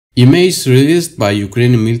Images released by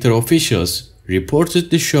Ukrainian military officials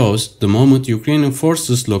reportedly shows the moment Ukrainian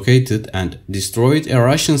forces located and destroyed a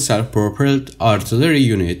Russian self-propelled artillery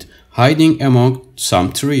unit hiding among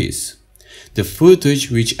some trees. The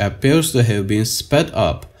footage, which appears to have been sped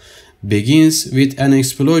up, begins with an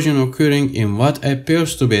explosion occurring in what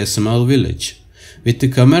appears to be a small village, with the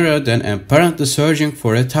camera then apparently searching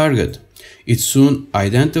for a target. It soon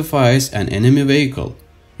identifies an enemy vehicle,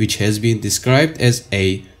 which has been described as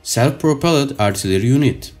a self-propelled artillery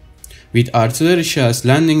unit. With artillery shells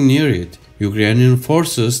landing near it, Ukrainian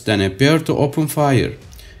forces then appear to open fire.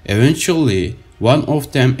 Eventually, one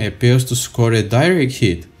of them appears to score a direct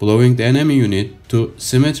hit, blowing the enemy unit to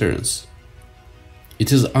smithereens.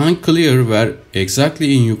 It is unclear where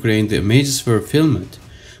exactly in Ukraine the images were filmed,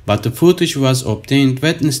 but the footage was obtained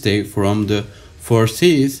Wednesday from the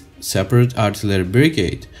 40th Separate Artillery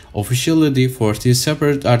Brigade, officially the 40th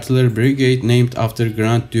Separate Artillery Brigade named after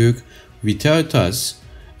Grand Duke Vytautas,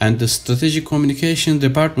 and the Strategic Communication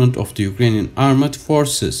Department of the Ukrainian Armed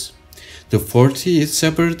Forces. The 40th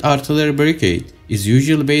Separate Artillery Brigade is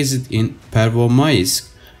usually based in Pervomaisk,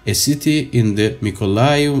 a city in the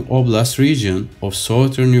Mykolaiv Oblast region of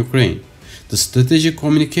southern Ukraine. The Strategic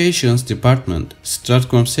Communications Department,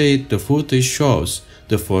 Stratcom, said the footage shows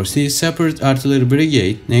the 40th Separate Artillery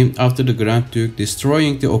Brigade named after the Grand Duke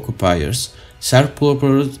destroying the occupiers'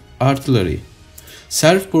 self-propelled artillery.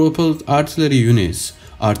 Self-propelled artillery units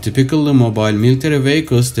are typically mobile military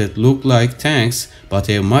vehicles that look like tanks but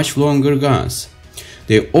have much longer guns.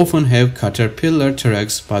 They often have caterpillar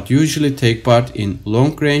tracks but usually take part in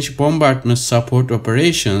long-range bombardment support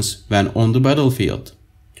operations when on the battlefield.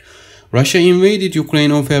 Russia invaded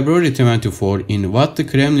Ukraine on February 24 in what the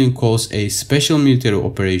Kremlin calls a special military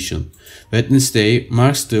operation. Wednesday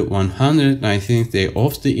marks the 119th day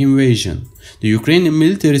of the invasion. The Ukrainian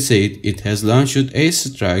military said it has launched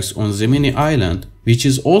airstrikes on Zemini Island, which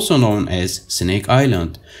is also known as Snake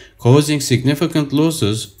Island, causing significant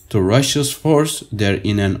losses to Russia's force there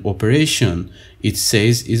in an operation it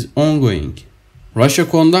says is ongoing. Russia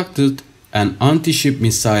conducted an anti-ship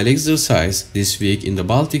missile exercise this week in the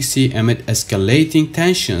Baltic Sea amid escalating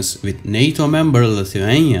tensions with NATO member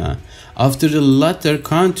Lithuania after the latter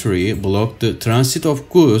country blocked the transit of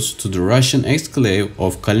goods to the Russian exclave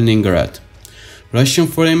of Kaliningrad. Russian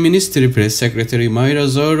Foreign Ministry Press Secretary Maria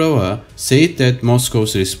Zakharova said that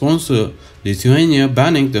Moscow's response to Lithuania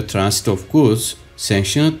banning the transit of goods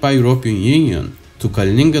sanctioned by European Union to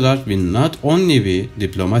Kaliningrad will not only be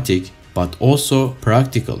diplomatic but also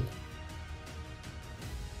practical.